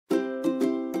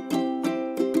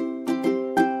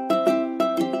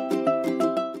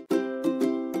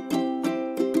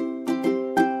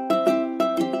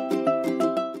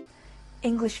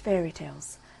English Fairy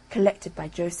Tales, collected by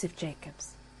Joseph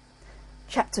Jacobs.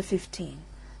 Chapter 15.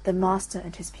 The Master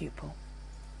and His Pupil.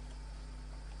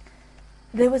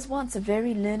 There was once a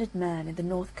very learned man in the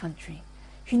North Country,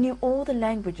 who knew all the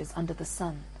languages under the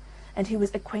sun, and who was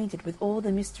acquainted with all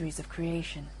the mysteries of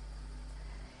creation.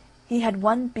 He had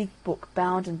one big book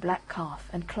bound in black calf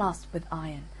and clasped with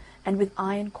iron, and with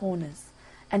iron corners,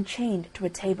 and chained to a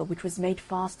table which was made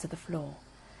fast to the floor.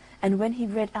 And when he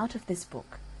read out of this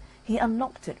book, he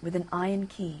unlocked it with an iron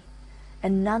key,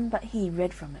 and none but he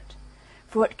read from it,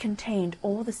 for it contained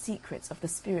all the secrets of the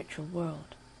spiritual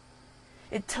world.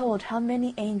 It told how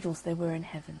many angels there were in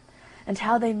heaven, and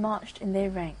how they marched in their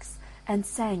ranks, and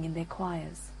sang in their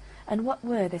choirs, and what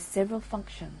were their several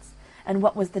functions, and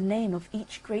what was the name of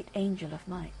each great angel of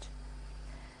might.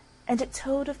 And it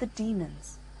told of the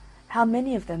demons, how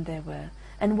many of them there were,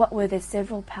 and what were their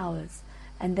several powers,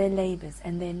 and their labours,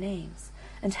 and their names,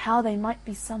 and how they might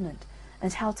be summoned,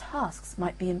 and how tasks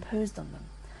might be imposed on them,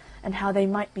 and how they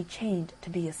might be chained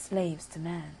to be as slaves to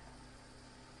man.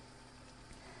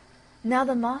 Now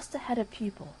the master had a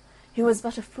pupil, who was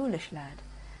but a foolish lad,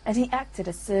 and he acted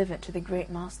as servant to the great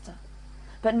master,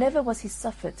 but never was he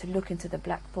suffered to look into the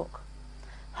black book,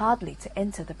 hardly to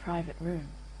enter the private room.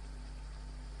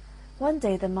 One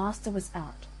day the master was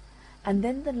out, and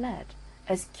then the lad,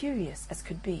 as curious as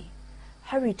could be,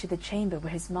 hurried to the chamber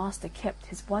where his master kept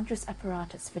his wondrous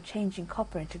apparatus for changing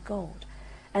copper into gold,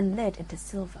 and lead into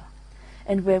silver,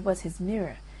 and where was his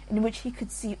mirror, in which he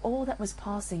could see all that was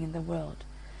passing in the world,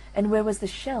 and where was the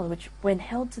shell which, when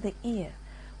held to the ear,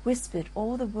 whispered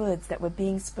all the words that were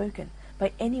being spoken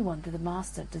by anyone that the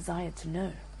master desired to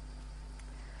know.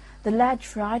 The lad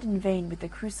tried in vain with the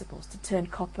crucibles to turn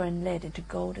copper and lead into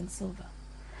gold and silver.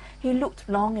 He looked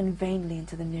long and vainly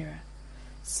into the mirror.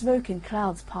 Smoke and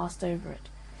clouds passed over it,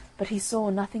 but he saw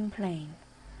nothing plain,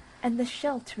 and the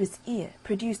shell to his ear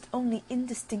produced only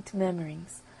indistinct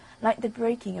murmurings, like the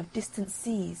breaking of distant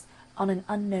seas on an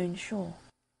unknown shore.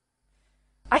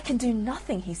 "I can do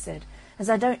nothing," he said, "as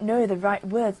I don't know the right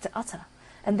words to utter,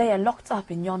 and they are locked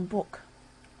up in yon book."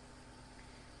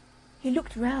 He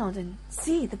looked round, and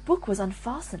see, the book was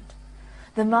unfastened.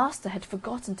 The master had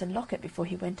forgotten to lock it before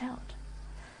he went out.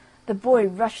 The boy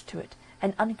rushed to it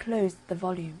and unclosed the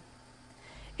volume.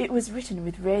 It was written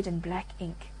with red and black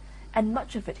ink, and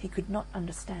much of it he could not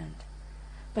understand,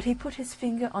 but he put his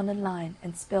finger on a line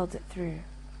and spelled it through.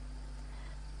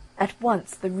 At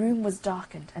once the room was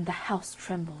darkened, and the house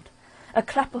trembled. A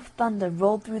clap of thunder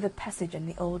rolled through the passage and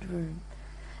the old room,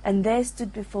 and there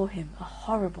stood before him a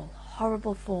horrible,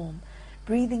 horrible form,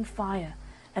 breathing fire,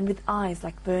 and with eyes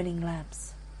like burning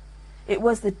lamps. It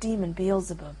was the demon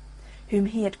Beelzebub, whom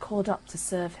he had called up to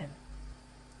serve him.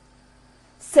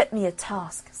 "Set me a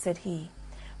task," said he,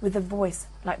 with a voice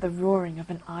like the roaring of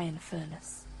an iron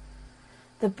furnace.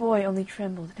 The boy only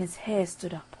trembled, and his hair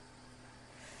stood up.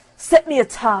 "Set me a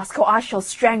task, or I shall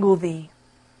strangle thee."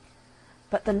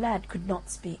 But the lad could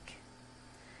not speak.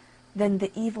 Then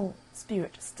the evil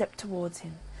spirit stepped towards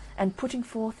him, and putting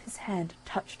forth his hand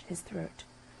touched his throat.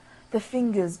 The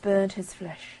fingers burned his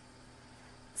flesh.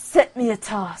 "Set me a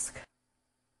task."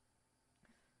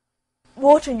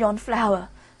 "Water yon flower,"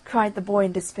 cried the boy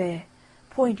in despair,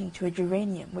 pointing to a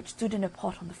geranium which stood in a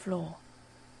pot on the floor.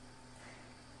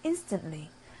 Instantly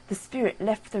the spirit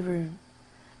left the room,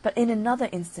 but in another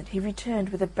instant he returned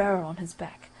with a barrel on his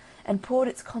back, and poured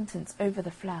its contents over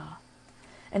the flower.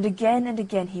 And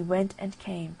again he went and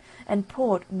came, and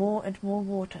poured more and more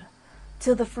water,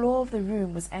 till the floor of the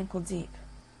room was ankle deep.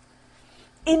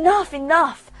 "Enough,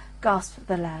 enough!" gasped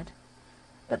the lad.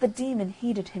 But the demon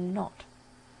heeded him not.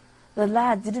 The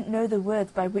lad didn't know the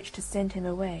words by which to send him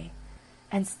away,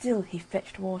 and still he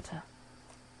fetched water.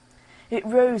 It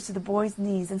rose to the boy's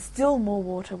knees, and still more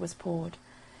water was poured.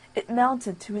 It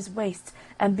mounted to his waist,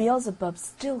 and Beelzebub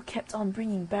still kept on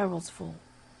bringing barrels full.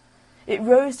 It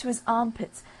rose to his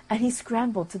armpits, and he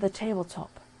scrambled to the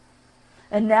table-top.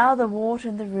 And now the water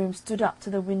in the room stood up to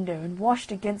the window, and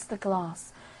washed against the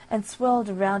glass, and swirled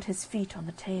around his feet on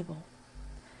the table.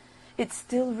 It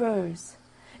still rose.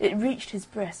 It reached his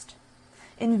breast.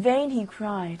 In vain he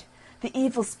cried. The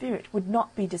evil spirit would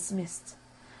not be dismissed,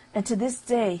 and to this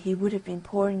day he would have been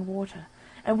pouring water,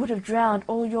 and would have drowned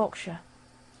all Yorkshire.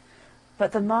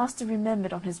 But the master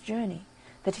remembered on his journey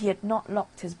that he had not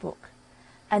locked his book,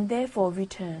 and therefore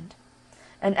returned,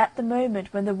 and at the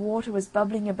moment when the water was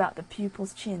bubbling about the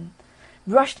pupil's chin,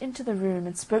 rushed into the room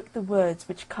and spoke the words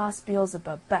which cast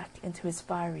Beelzebub back into his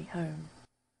fiery home.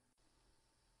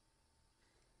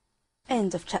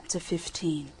 End of chapter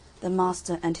 15. The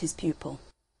Master and His Pupil.